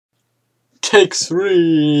Take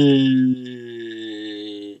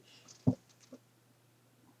 3!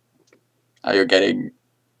 Are you getting...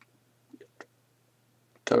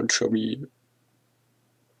 Don't show me...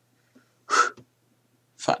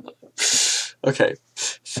 Finally. Okay,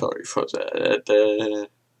 sorry for that.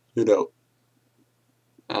 You know,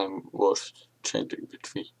 I was changing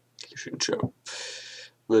between English and German.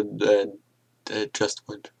 But I just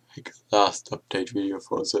want to make a last update video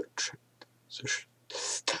for the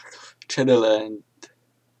channel, and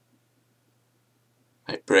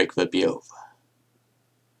my break will be over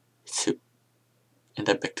soon. And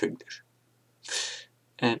I'm back to English.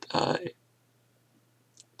 And I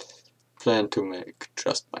plan to make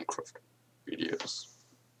just Minecraft videos.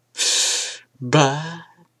 But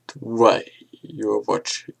why you're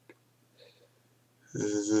watching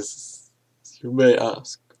this, you may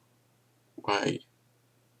ask, why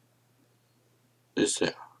is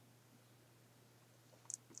there?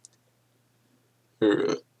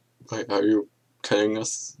 Why are you telling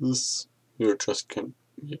us this? You just can't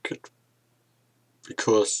make it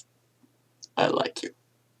because I like you.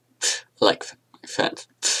 I like my fans.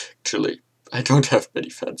 Actually, I don't have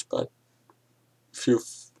many fans, but if you're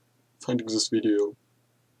finding this video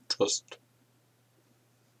just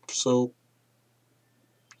so,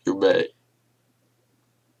 you may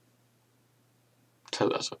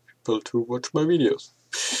tell other people to watch my videos.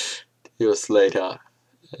 Years later,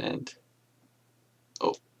 and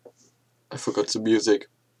oh, I forgot the music.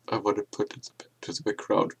 I want to put it to the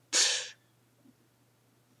background.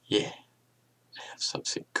 Yeah, I have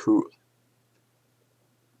something cool.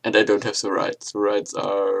 And I don't have the rights. The rights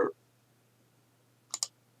are...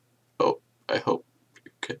 Oh, I hope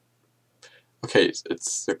you can... Okay,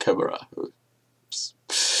 it's the camera who's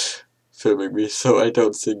filming me, so I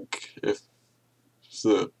don't think if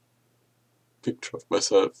the picture of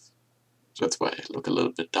myself... That's why I look a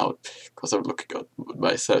little bit down, because I'm looking at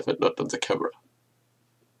myself and not on the camera.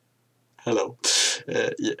 Hello.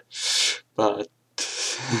 Yeah. But...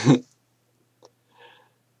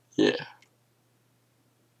 yeah.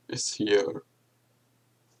 Is here...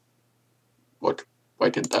 What? Why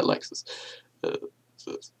didn't I like this?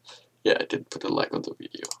 Yeah, I didn't put a like on the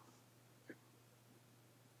video.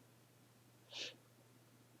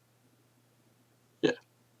 Yeah.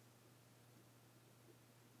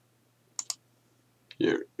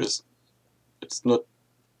 Here is... It's not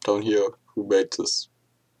down here who made this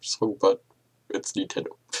song, but it's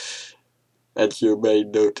Nintendo. And you may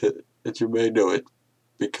note it, and you may know it,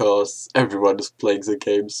 because everyone is playing the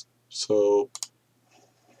games, so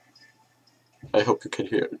I hope you can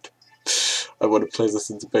hear it. I want to play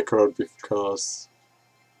this in the background because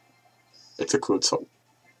it's a cool song,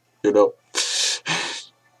 you know?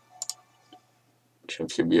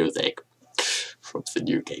 Champion music from the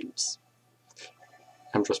new games.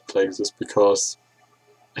 I'm just playing this because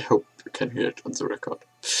I hope you can hear it on the record.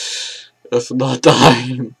 If not,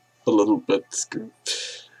 I'm a little bit screwed,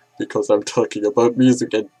 because I'm talking about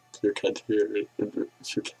music and you can't hear it, and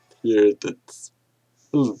if you can't hear it, it's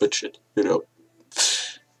a little bit shit, you know.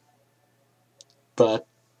 But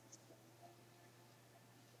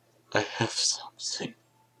I have something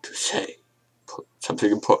to say,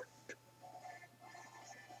 something important.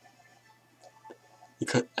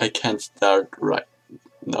 Because I can't start right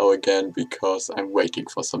now again because I'm waiting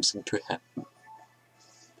for something to happen.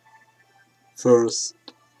 First,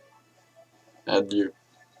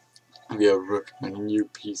 we are working on a new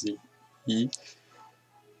PC,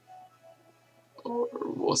 or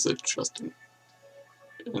was it just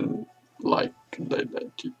in like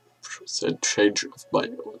 90% change of my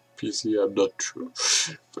own PC? I'm not sure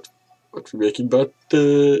but what we're making, but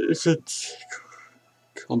if it's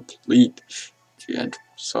complete, and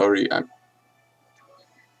sorry, I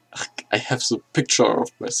have the picture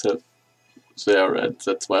of myself there, and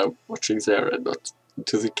that's why I'm watching there and not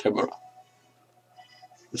into the camera.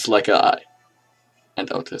 It's like an eye, and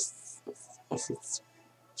autists, I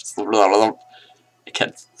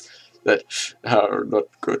can't, that are not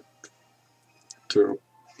good to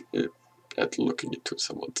at looking into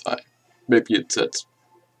someone's eye. Maybe it's that,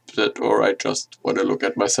 or I just want to look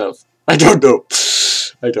at myself. I don't know.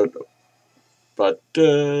 I don't know. But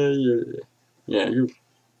yeah,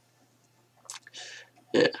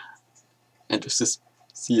 yeah. And if this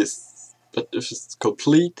but if it's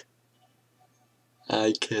complete,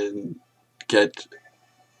 I can get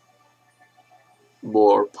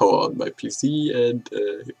more power on my PC, and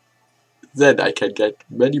then I can get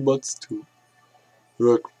many mods to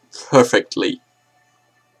work perfectly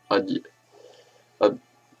on you.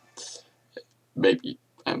 Maybe.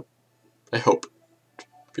 I hope.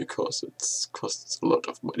 because it costs a lot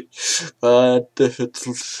of money. But if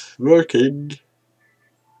it's working,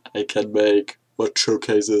 I can make mod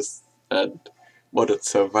showcases and modded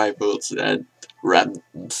survivals and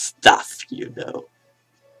random stuff, you know.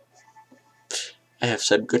 I have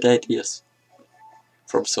some good ideas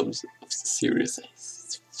from some of the series I've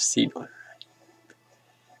seen already.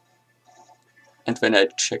 And when I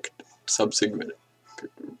checked something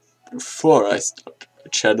before I started a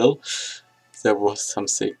channel, there was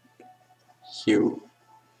something you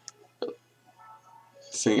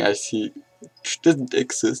thing I see which didn't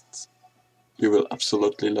exist. You will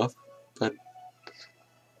absolutely love, but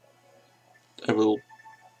I will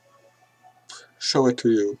show it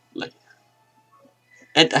to you later.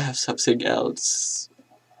 And I have something else.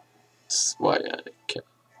 That's why I can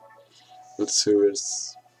with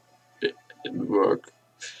series in work.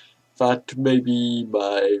 But maybe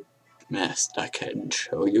my master can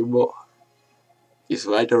show you more. He's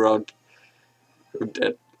right around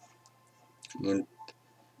that.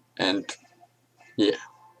 And yeah,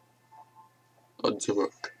 on the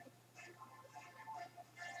work.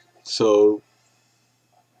 So,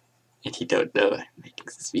 and he don't know I'm making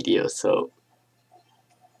this video, so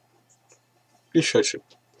we should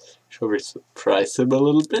surprise him a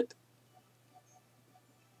little bit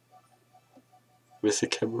with the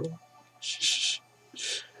camera.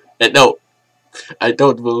 And no, I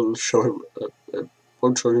will show him.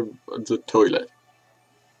 Won't show him on the toilet.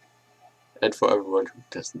 And for everyone who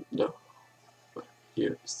doesn't know,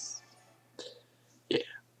 here's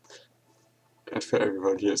and for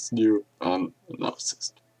everyone here's new,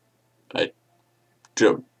 narcissist. I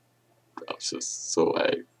don't narcissist, so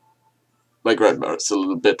my grandma is a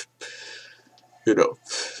little bit, you know.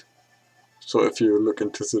 So if you look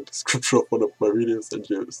into the description of one of my videos and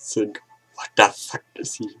you think, what the fuck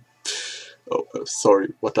is he? Oh,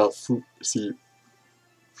 sorry, what the fuck is he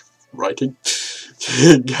writing?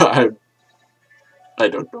 I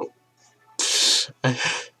don't know.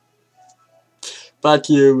 But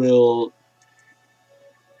you will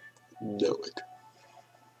know it.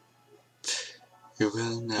 You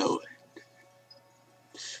will know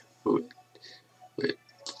it. Wait,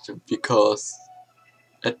 because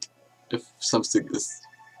if something is,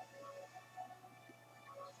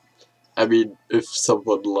 I mean, if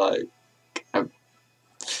someone like, I'm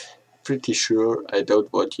pretty sure I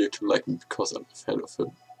don't want you to like him because I'm a fan of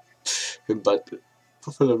him, but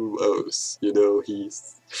Buffalo Rose, you know,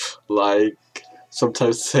 he's like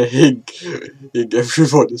sometimes saying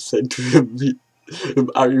everyone is saying to him,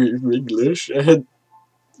 are you English? And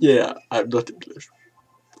yeah, I'm not English,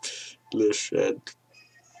 and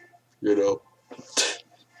you know.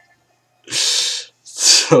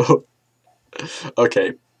 So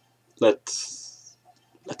okay, let's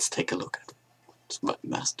take a look at what's my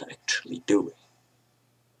master actually doing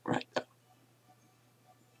right now.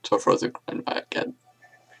 So for the grandma again.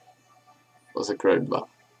 For the grandma.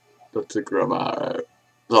 Not the grandma.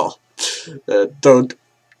 No. Don't.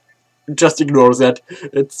 Just ignore that.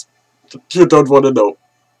 It's. You don't want to know.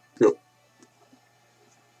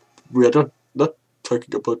 We are not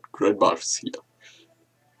talking about grandmas here.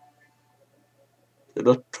 We're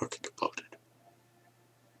not talking about it.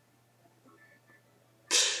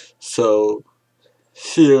 So,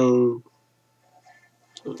 see you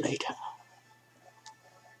later.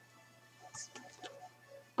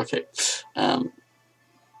 Okay.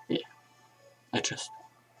 Yeah. I'm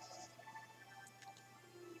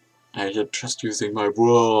just using my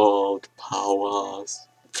world powers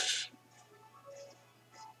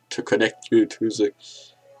to connect you to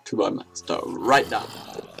my master right now.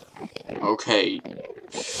 Okay,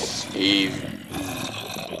 Steve,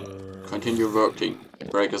 continue working.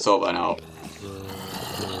 Break is over now.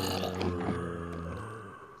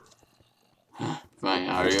 Why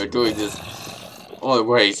are you doing this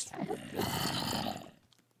always?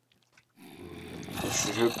 The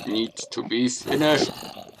ship needs to be finished,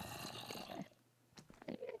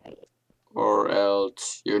 or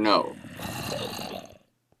else, you know,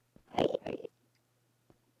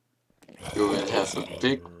 you will have a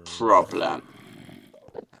big problem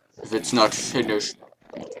if it's not finished.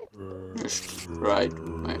 Right,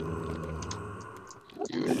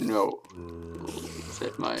 you know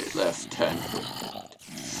that my left hand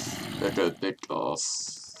got a bit of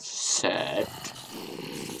sad,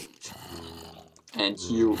 and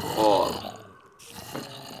you all are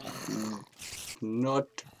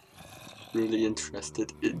not really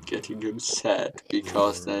interested in getting him sad,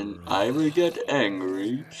 because then I will get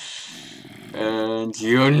angry, and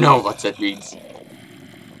you know what that means.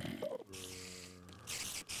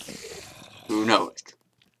 You know it.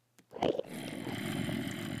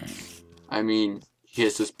 I mean,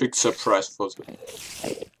 Here's this big surprise for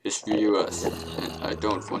his viewers, and I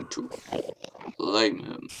don't want to blame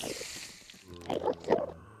him.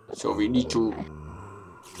 So we need to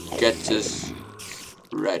get this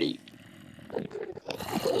ready.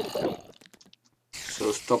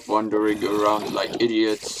 So stop wandering around like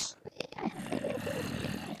idiots.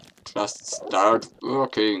 Just start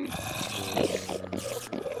working.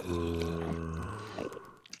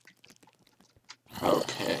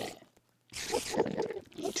 Okay.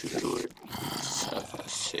 Need to do it myself, I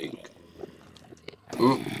think.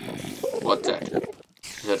 Ooh, what's that?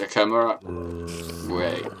 Is that a camera?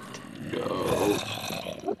 Wait, no.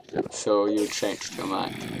 So you changed your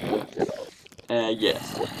mind?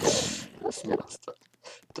 Yes. Master.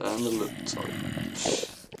 I'm a little sorry.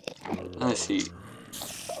 I see.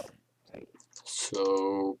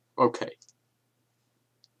 So, okay.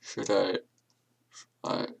 Should I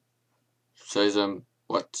say them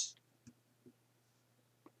what's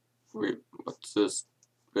this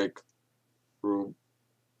big room?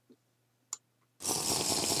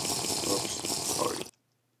 Oops, sorry.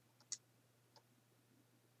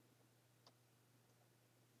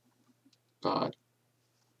 But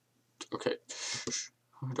okay.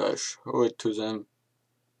 Should I show it to them?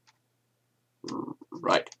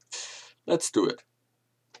 Right. Let's do it.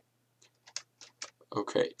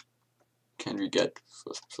 Okay. Can we get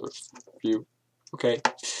first view? Okay.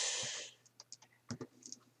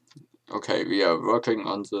 Okay, we are working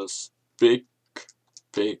on this big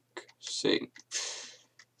thing.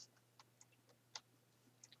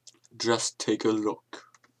 Just take a look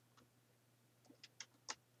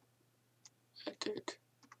at it.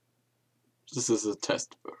 This is a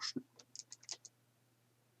test version.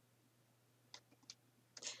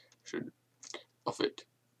 Of it.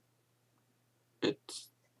 It's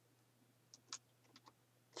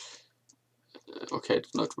okay,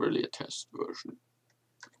 it's not really a test version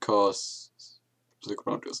because the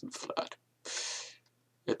ground isn't flat.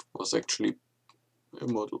 It was actually a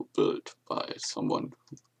model built by someone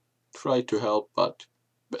who tried to help but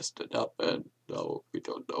messed it up, and now we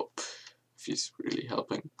don't know if he's really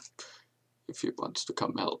helping, if he wants to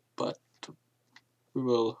come help, but we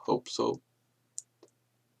will hope so.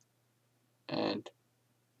 And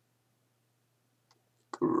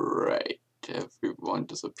great, everyone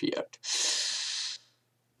disappeared.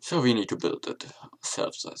 So we need to build it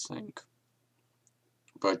ourselves, I think.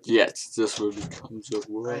 But yes, this will become the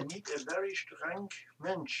world. I need a very strong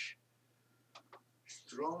Mensch.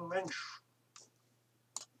 Strong Mensch.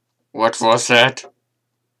 What was that?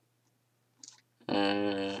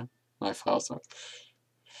 My father.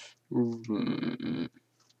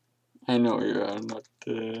 I know you are not.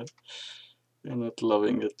 You're not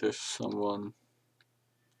loving it if someone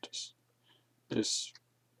is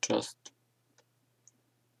just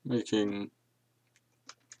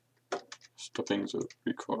stopping the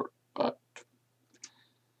record. But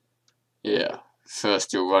yeah,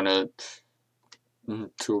 first you wanted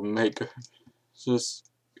to make this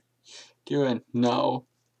video, and now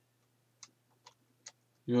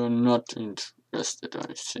you're not interested,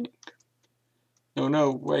 I think.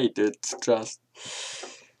 No, wait, it's just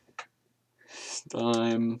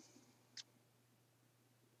time.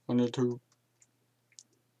 Wanted to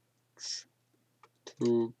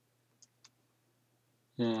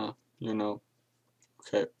yeah, you know.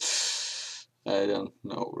 Okay, I don't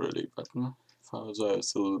know really, but my father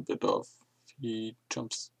is a little bit off. He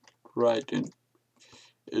jumps right in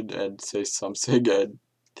and says something, and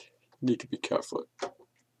need to be careful.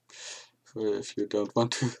 If you don't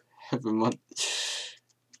want to have him on, if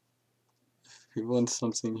he wants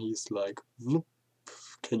something, he's like, whoop,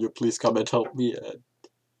 can you please come and help me? And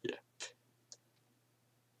yeah,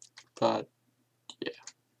 but yeah,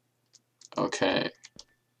 okay,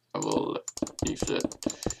 I will leave that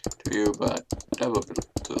to you, but I will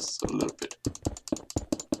build this a little bit.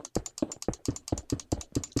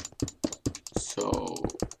 So,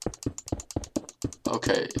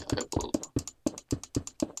 okay, I will.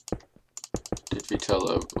 Did we tell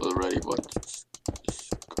already what is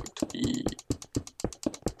going to be,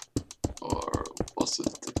 or was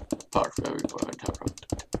it the part where we were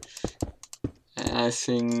interrupted? And I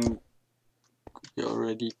think we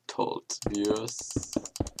already told viewers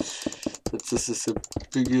that this is the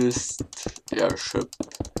biggest airship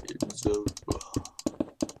in the world.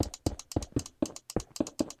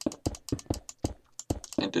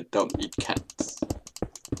 And it don't need cats,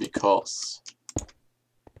 because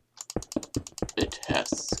it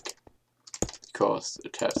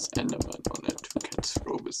has Enderman on it who can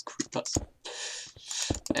throw with creepers.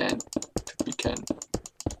 And we can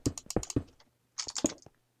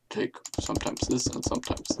take sometimes this and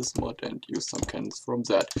sometimes this mod and use some cannons from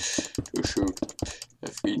that to shoot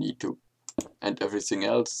if we need to. And everything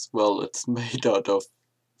else, well, it's made out of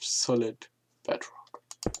solid bedrock.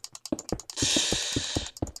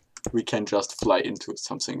 We can just fly into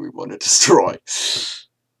something we want to destroy.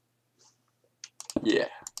 Yeah,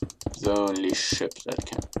 the only ship that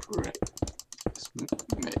can break is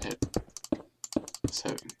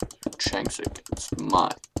Changsik. It's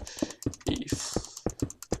my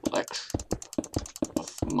reflection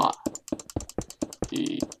of my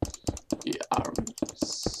the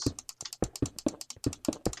armies.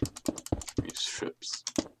 These ships.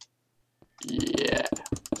 Yeah.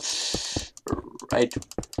 Right.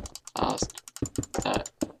 Asked.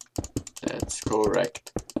 That's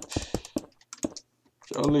correct.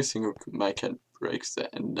 The only thing I can break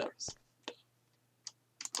the enders.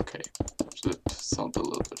 Okay, that sounds a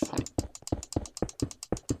little bit funny.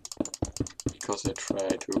 Because I try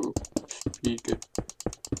to speak it.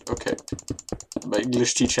 Okay, my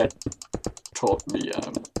English teacher taught me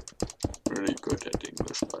I'm really good at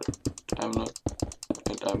English, but I'm not.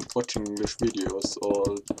 And I'm watching English videos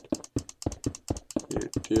or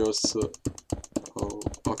videos. Oh,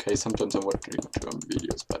 okay, sometimes I'm watching German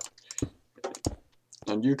videos, but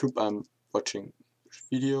on YouTube I'm watching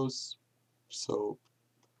videos, so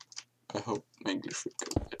I hope my English will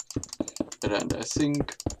go better. And I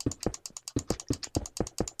think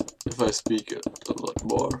if I speak it a lot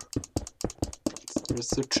more,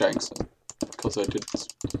 there's a chance, because I didn't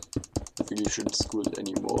have English in school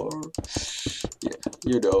anymore. Yeah,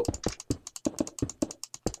 you know.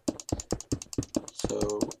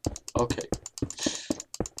 So, okay.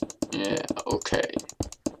 Yeah, okay.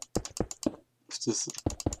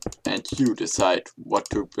 And you decide what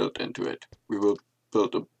to build into it. We will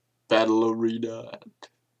build a battle arena and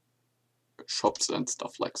shops and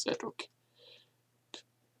stuff like that, okay.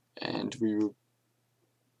 And we will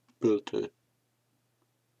build it.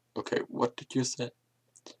 Okay, what did you say?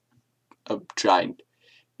 A giant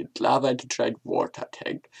lava and a giant water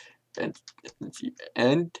tank. And in the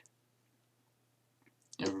end,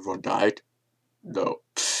 everyone died. No.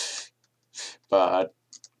 But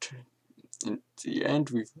in the end,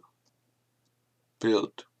 we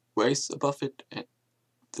built ways above it, and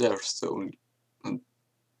there's only and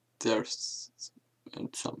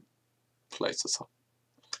some places on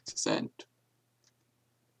this end.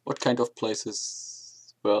 What kind of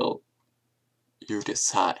places? Well, you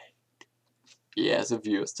decide. Yeah, the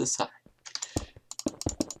viewers decide.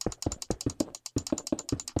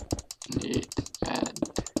 Neat. And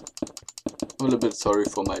I'm a little bit sorry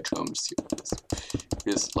for my German students.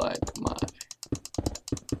 It's like my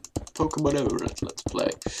Pokemon Everett Let's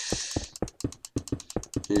Play.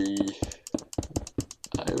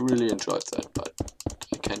 I really enjoyed that, but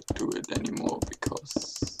I can't do it anymore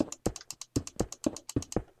because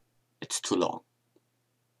it's too long.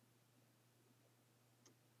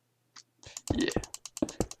 Yeah,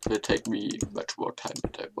 it will take me much more time,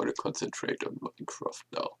 but I want to concentrate on Minecraft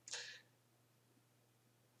now.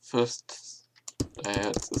 First, I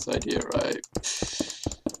had this idea I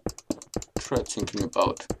tried thinking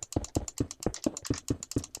about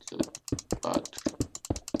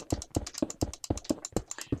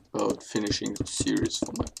finishing the series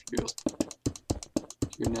for my viewers.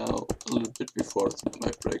 You know, a little bit before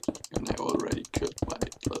my break, and I already killed my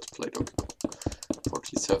Let's Play Donkey Kong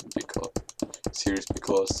 47 series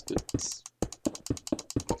because it's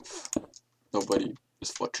nobody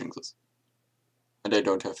is watching this, and I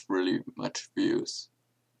don't have really much views.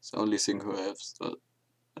 The only thing who has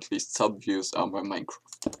at least some views are my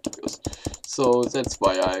Minecraft videos. So that's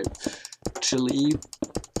why I actually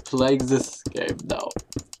playing this game now.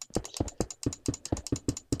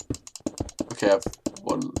 Okay, I have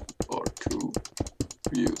 1 or 2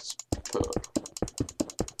 views per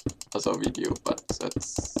other video, but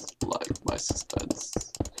that's like my assistants.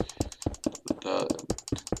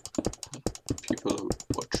 People who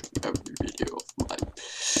watch every video of mine.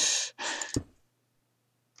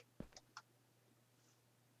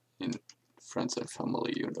 In friends and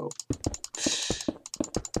family, you know.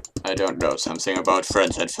 I don't know something about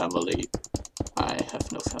friends and family. I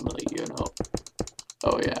have no family, you know.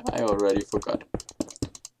 Oh yeah, I already forgot.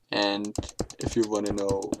 And if you want to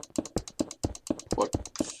know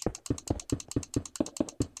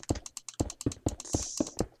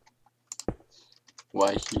why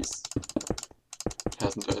he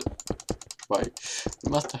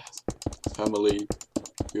must have family,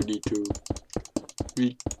 you need to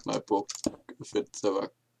read my book if it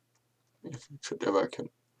should ever come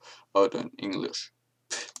out in English.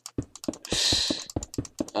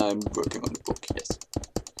 I'm working on the book, yes.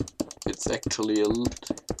 It's actually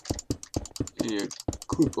you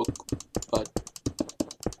cool book, but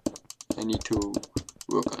I need to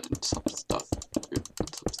work on some stuff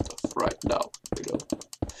right now, you know.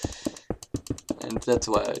 And that's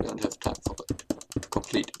why I don't have time for it to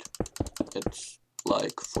complete it. It's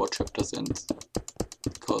like 4 chapters in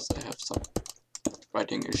because I have some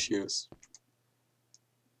writing issues.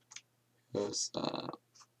 Because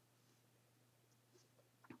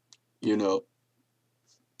you know,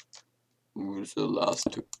 the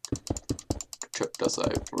last 2 chapters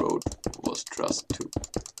I wrote was just 2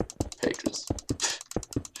 pages.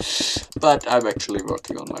 But I'm actually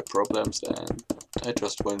working on my problems, and I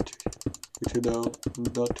just want you to know I'm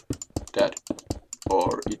not dead,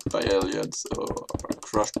 or eaten by aliens, or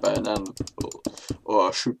crushed by an animal,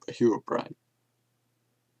 or shoot by Herobrine.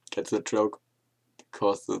 Get the joke?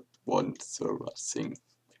 Because the one server thing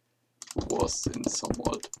was in some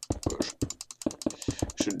old version.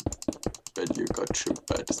 When you got shoot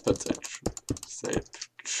by a dispenser, say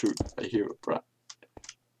shoot by Herobrine.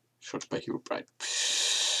 Shot by Herobrine.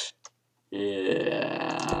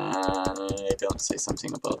 Yeah, I don't say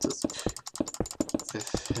something about this.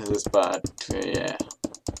 This bad, yeah.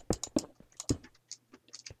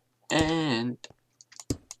 And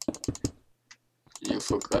you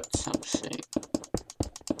forgot something.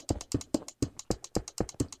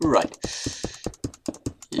 Right.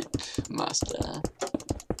 Hit Master.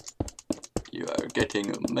 You are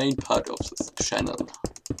getting a main part of this channel.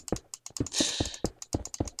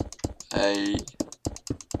 I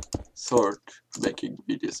thought making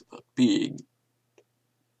videos about being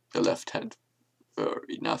the left hand were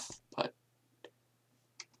enough, but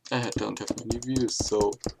I don't have many views,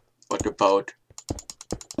 so what about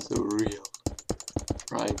the real,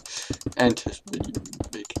 right? And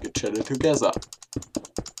making a channel together.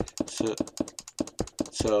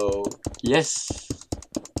 So yes,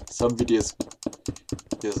 some videos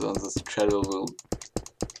on this channel will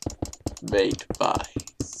made by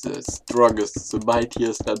the strongest, the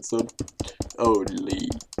mightiest, and the only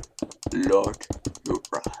Lord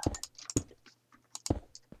Herobrine.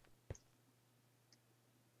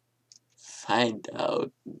 Find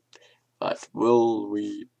out, but will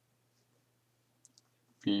we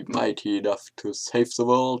be mighty enough to save the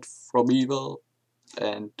world from evil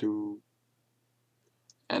and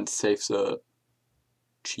save the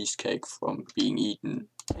cheesecake from being eaten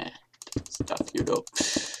and stuff, you know.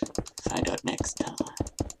 Find out next time.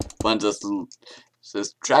 Once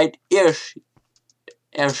this giant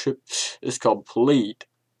airship is complete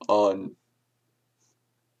on,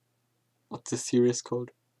 what's the series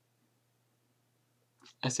called?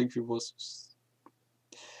 I think it was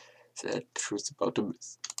the truth about the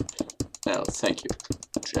myth. Well, thank you,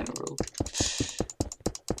 General.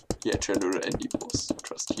 Yeah, General Andy was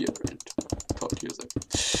just here and talk to you then.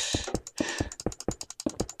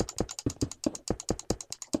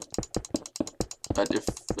 But if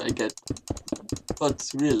I get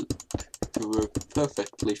what's real to work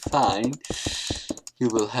perfectly fine, you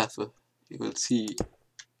will see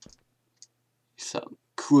some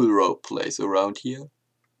cool role plays around here.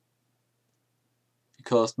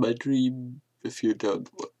 Because my dream, if you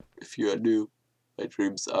are new, my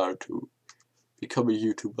dreams are to become a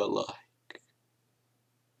YouTuber like.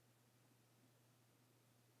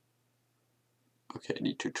 Okay, I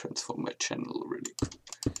need to transform my channel really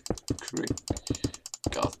quick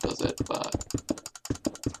after that, but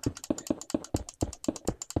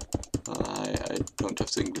I don't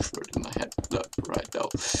have the English word in my head right now.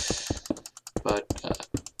 But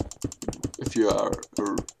if you are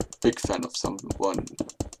a big fan of someone,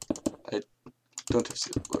 I don't have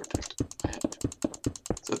the word in my head.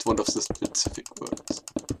 That's one of the specific words.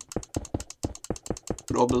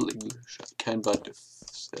 Normal English I can, but if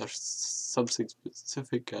there's something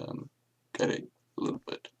specific, I'm getting a little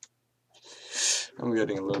bit,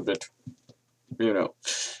 you know,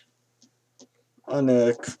 on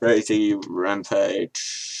a crazy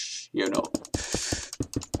rampage, you know.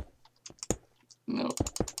 No,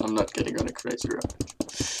 I'm not getting on a crazy rampage.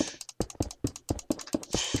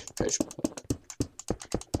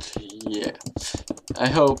 Yeah, I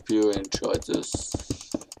hope you enjoyed this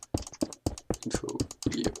intro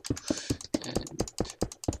video, and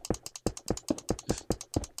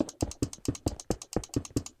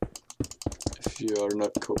if you are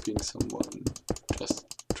not copying someone, just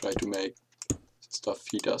try to make stuff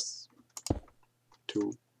he does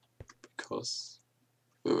too, because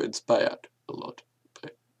we were inspired a lot by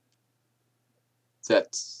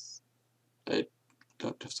that's, I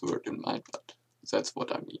don't have the word in mind, but that's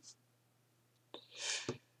what I mean.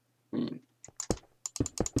 And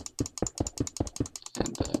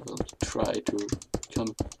I will try to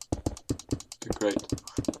become a great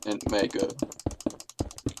and make a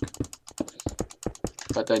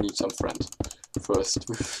but I need some friends first.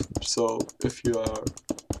 So if you are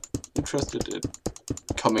interested in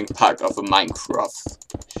becoming part of a Minecraft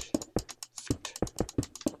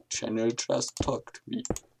channel, just talk to me.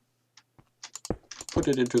 Put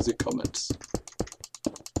it into the comments.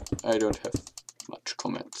 I don't have much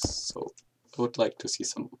comments, so I would like to see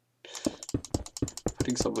some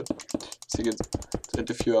putting some things. And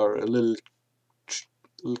if you are a little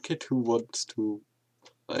kid who wants to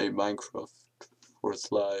play Minecraft for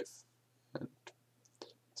his life, and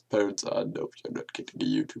his parents are, nope, you're not getting a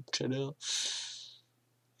YouTube channel,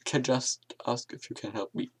 you can just ask if you can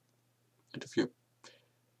help me. And if your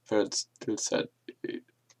parents still said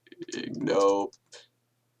no,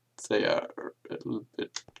 they are a little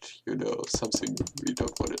bit, you know, something we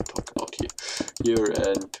don't want to talk about here,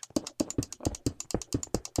 and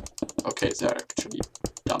okay, they're actually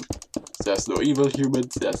dumb. There's no evil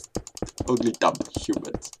humans, there's only dumb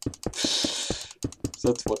humans.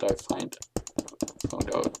 That's what I found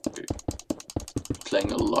out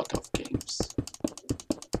playing a lot of games.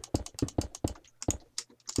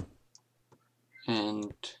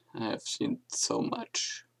 And I have seen so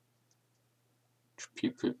much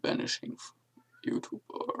people vanishing from YouTube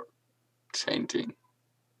or changing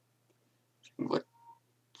what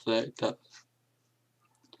they did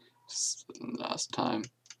last time.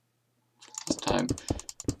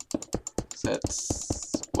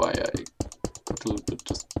 That's why I put a little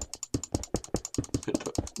bit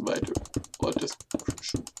of my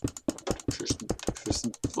description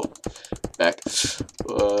back.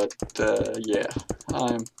 But yeah,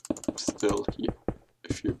 I'm still here.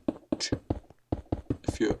 If you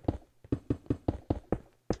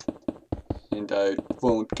and I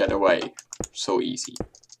won't get away so easy.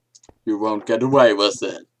 You won't get away with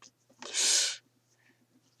it.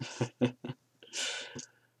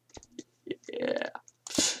 Yeah.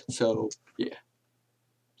 So yeah,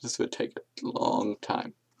 this will take a long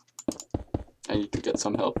time. I need to get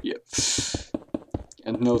some help here,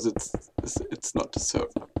 and know that it's not a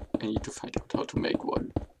server. I need to find out how to make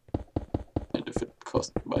one, and if it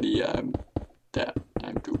costs money, I'm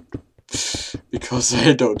doomed, because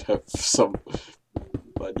I don't have some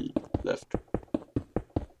money left.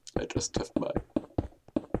 I just have my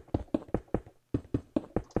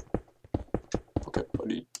pocket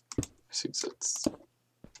money. I think that's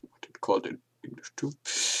what it called in English too.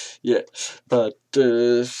 Yeah, but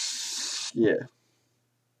yeah.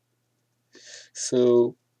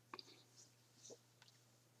 So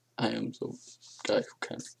I am the guy who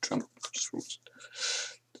can jump through.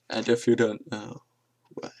 And if you don't know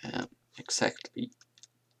who I am exactly,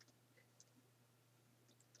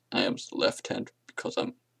 I am the left hand because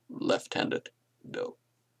I'm left-handed. No,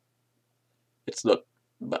 it's not.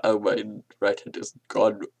 My right hand is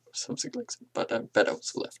gone or something like that. But I'm better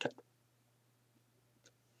with the left hand.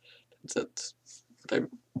 That's what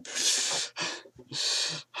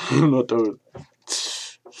I'm not old,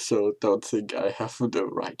 so don't think I have the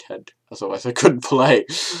right hand. Otherwise, I couldn't play.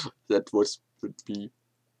 That would be,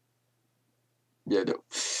 yeah, no.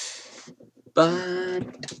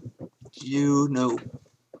 But you know,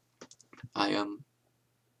 I am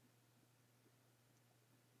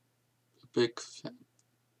a big fan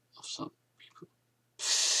of some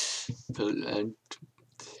people, and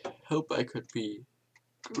hope I could be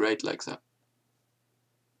great like that.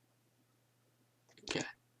 Okay.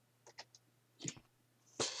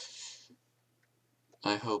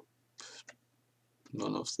 I hope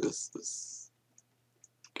none of this is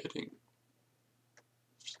getting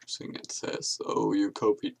something that says, oh, you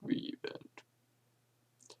copied me, and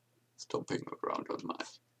stomping around on my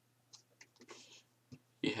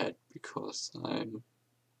head, because I've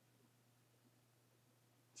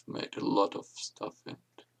made a lot of stuff, and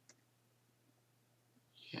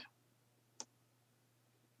yeah.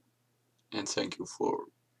 And thank you for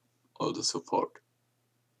all the support.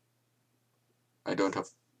 I don't have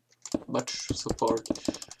much support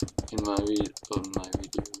in my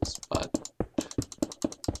videos, but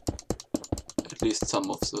at least some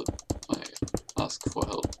of the I ask for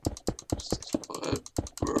help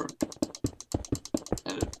weren't,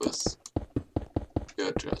 and it was,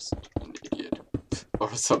 you're just an idiot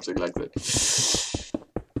or something like that.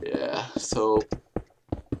 Yeah, so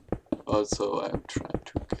also I'm trying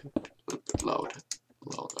to get a little bit louder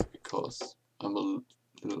because I'm a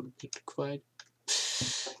little bit quiet.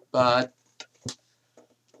 But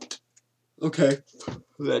okay,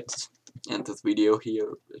 let's end this video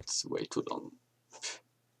here. It's way too long.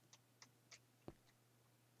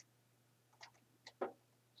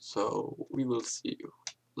 So we will see you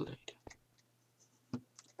later.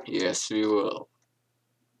 Yes, we will.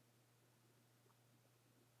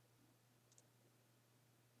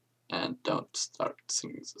 start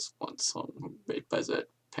singing this one song made by that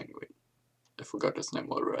penguin. I forgot his name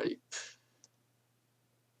already.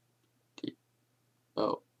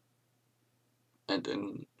 Oh, and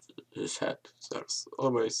in his head there's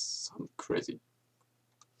always some crazy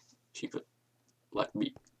people like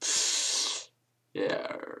me.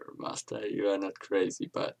 Yeah, Master, you are not crazy,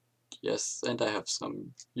 but yes, and I have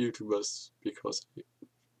some YouTubers because I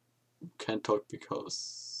can't talk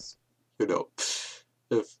because, you know,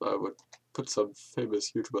 if I would put some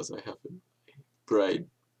famous YouTubers I have in my brain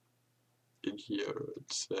in here and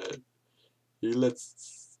say, hey,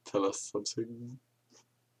 let's tell us something,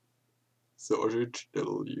 the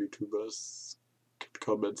original YouTubers can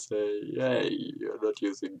come and say, hey, you're not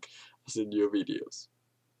using us in your videos.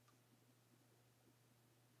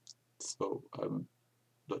 So I'm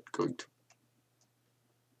not going to.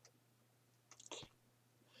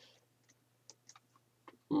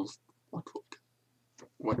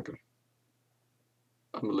 What?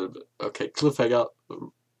 I'm a little bit. Okay, cliffhanger.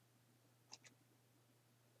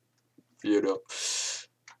 You know.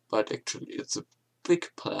 But actually, it's a big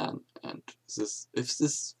plan, and if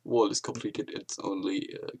this wall is completed, it's only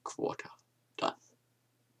a quarter done.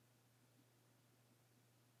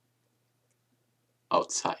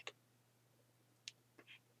 Outside.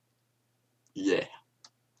 Yeah.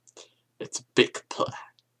 It's a big plan.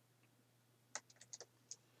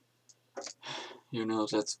 You know,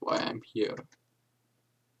 that's why I'm here.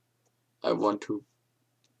 I want to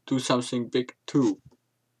do something big too.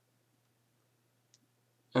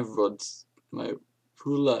 My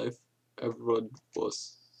whole life, everyone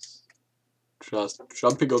was just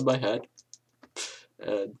jumping on my head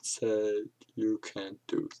and said, you can't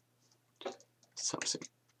do something.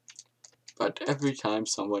 But every time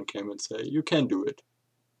someone came and said, you can do it.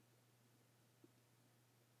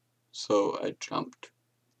 So I jumped.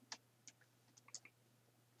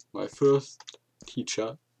 My first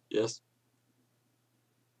teacher, yes,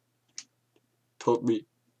 told me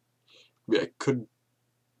I couldn't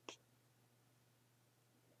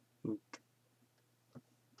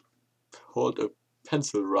hold a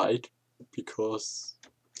pencil right because,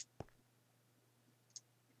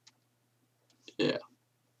 yeah,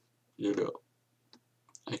 you know,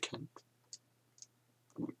 I can't.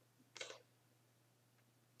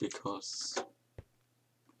 Because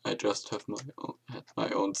I just have my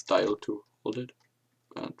own style to hold it,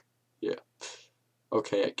 and yeah,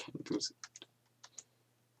 okay, I can do it.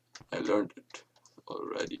 I learned it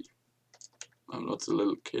already. I'm not a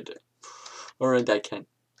little kid. Alright, I can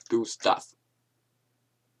do stuff.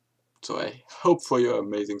 So I hope for your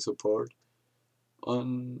amazing support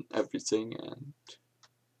on everything, and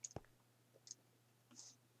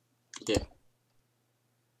yeah.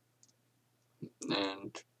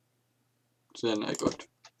 And then I got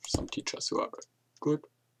some teachers who are good.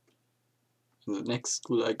 In the next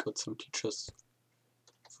school I got some teachers.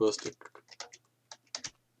 First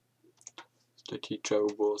the teacher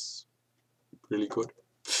was really good,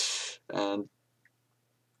 and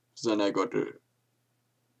then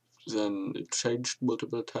then it changed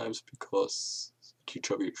multiple times because the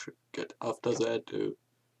teacher we should get after that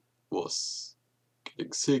was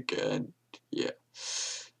getting sick, and yeah,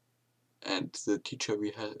 and the teacher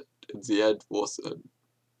we had in the end was an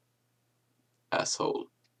asshole.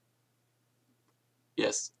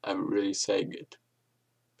 Yes, I'm really saying it.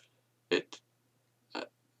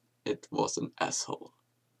 It was an asshole.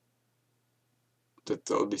 That's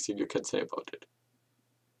the only thing you can say about it.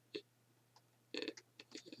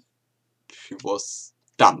 She was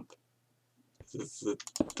dumb. This is the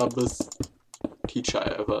dumbest teacher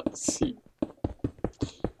I ever seen.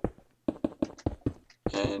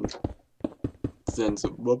 And then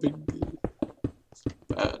the mobbing,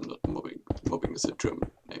 not mobbing, mobbing is a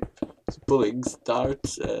German name. The bullying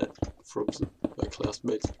starts from my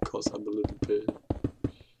classmates because I'm a little bit,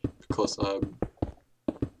 because I'm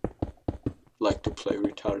like to play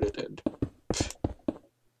retarded, and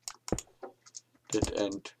did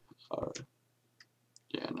end our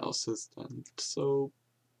analysis, and so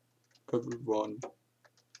everyone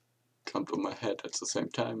jumped on my head at the same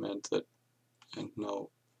time, and now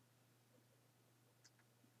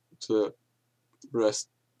the rest,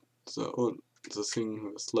 the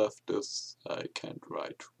thing that's left is I can't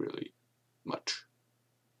write really much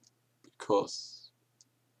because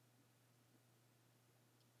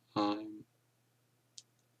I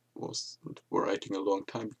wasn't writing a long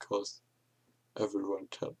time because everyone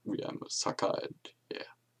told me I'm a sucker, and yeah.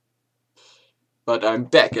 But I'm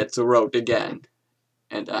back at the road again,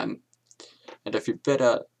 and I feel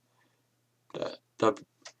better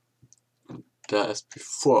as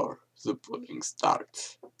before the bullying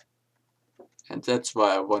starts. And that's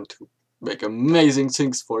why I want to make amazing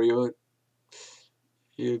things for you.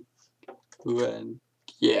 And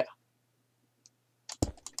yeah.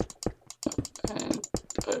 And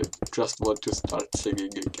I just want to start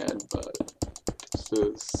singing again, but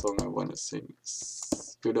the song I want to sing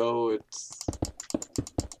is, you know,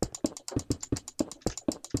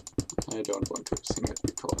 I don't want to sing it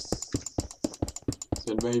because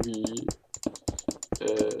then maybe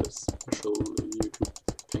a special YouTube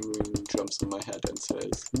penguin jumps on my head and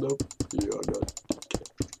says, nope, you are not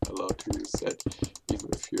allowed to use that, even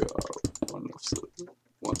if you are one of the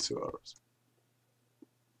ones who are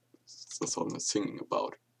the song is singing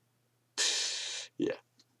about. Yeah.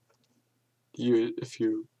 If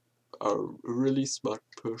you are a really smart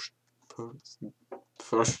person, but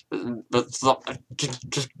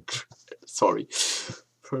sorry,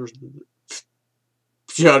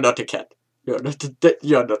 you're not a cat. You're not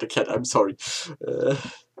a cat. I'm sorry. If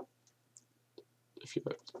you're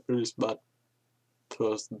a really smart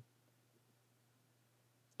person,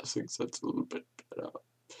 I think that's a little bit better.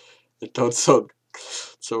 It don't sound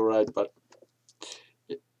so right, but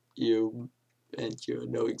you're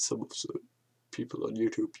knowing some of the people on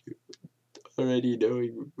YouTube. You already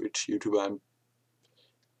knowing which YouTuber I'm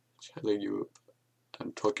telling you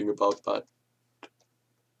I'm talking about, but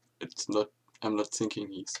it's not. I'm not thinking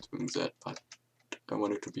he's doing that, but I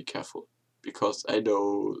wanted to be careful because I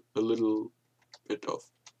know a little bit of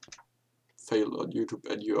fail on YouTube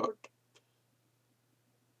and you aren't.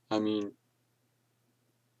 I mean,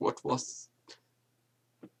 what was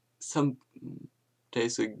some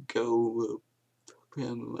days ago,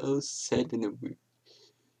 Grandma said in a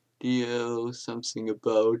video something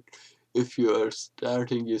about if you are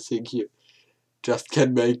starting, you think you just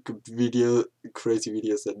can make crazy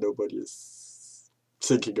videos that nobody is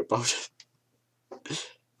thinking about it.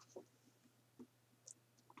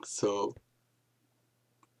 So,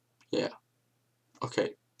 yeah,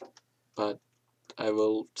 okay, but I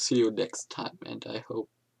will see you next time, and I hope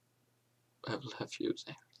I will have you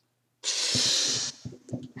there.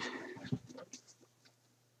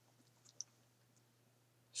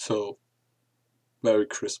 So, Merry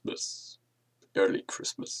Christmas, early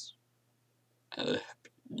Christmas, and a Happy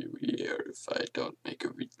New Year if I don't make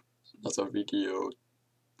another video,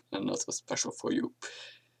 another special for you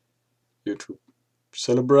to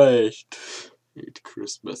celebrate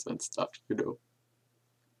Christmas and stuff, you know.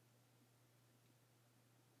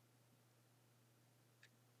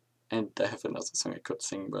 And I have another song I could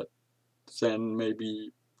sing, but then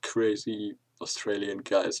maybe crazy Australian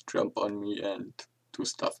guys jump on me and do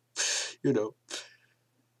stuff, you know.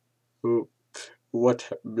 What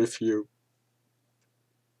happened with you?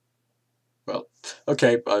 Well,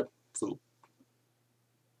 okay, but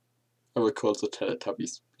I will call the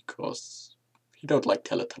Teletubbies because you don't like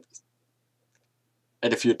Teletubbies.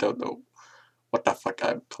 And if you don't know what the fuck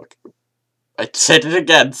I'm talking about, I said it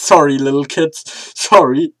again. Sorry, little kids.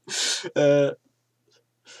 Sorry. I'm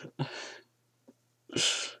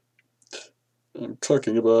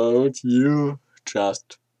talking about you.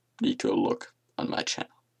 Just need to look on my channel.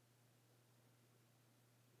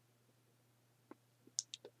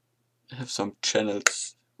 I have some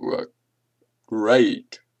channels who are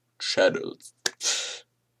great channels.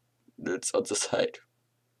 It's on the side,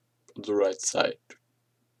 on the right side.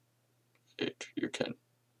 You can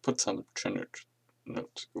put some channels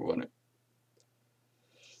notes you want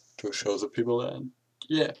to show the people, and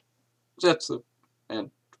yeah, that's it.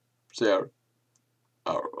 And there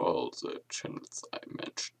are all the channels I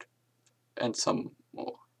mentioned, and some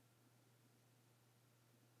more.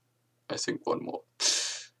 I think one more.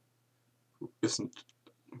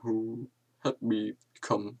 Who helped me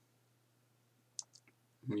become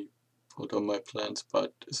me put on my plans,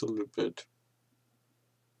 but it's a little bit.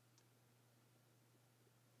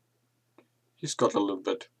 He's got a little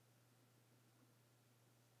bit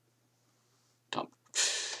dumb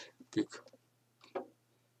because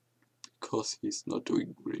he's not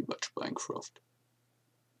doing really much Minecraft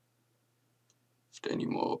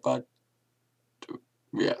anymore. But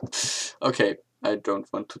yeah, okay. I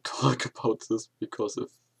don't want to talk about this because if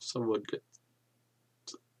someone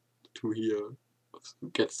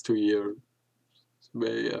gets to hear,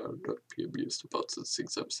 may not be amused about the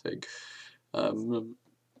things I'm saying.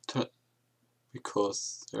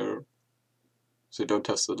 Because they don't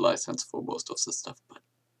have the license for most of the stuff, but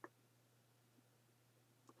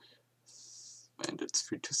and it's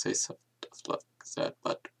free to say stuff like that,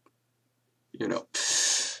 but you know.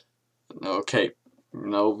 Okay,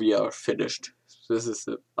 now we are finished. This is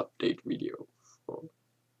the update video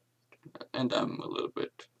and I'm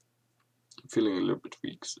feeling a little bit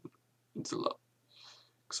weak in the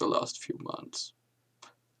last few months.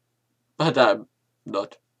 But I'm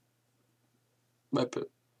not. My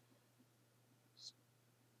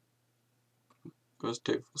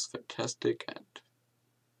birthday was fantastic, and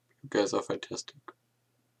you guys are fantastic.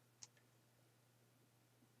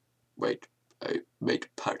 Wait, I made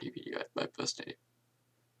a party video at my birthday.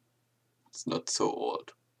 It's not so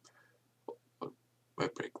old. My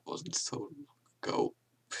break wasn't so long ago.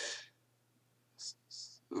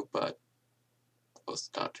 So bad. Was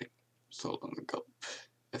starting so long ago.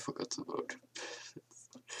 I forgot the word.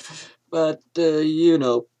 But, you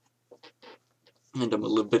know, and I'm a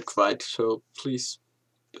little bit quiet, so please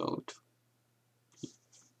don't.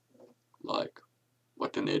 Like,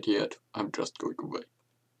 what an idiot. I'm just going away.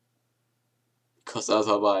 Because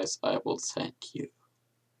otherwise I will send you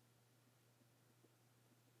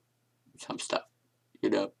some stuff, you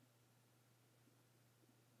know?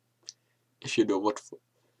 If you know what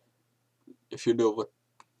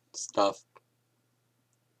stuff,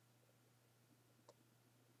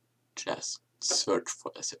 just search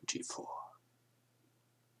for SMG4.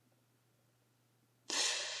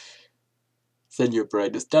 Then your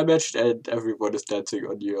brain is damaged and everyone is dancing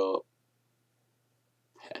on your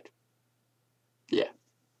head. Yeah.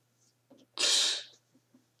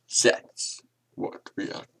 That's what we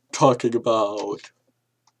are talking about.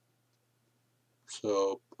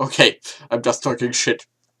 So, okay, I'm just talking shit.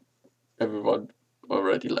 Everyone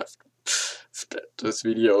already left this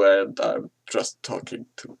video and I'm just talking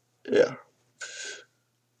to air.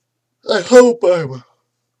 I hope I will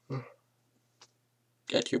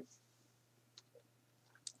get you.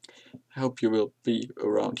 I hope you will be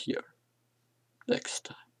around here next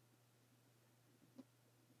time.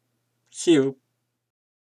 See you.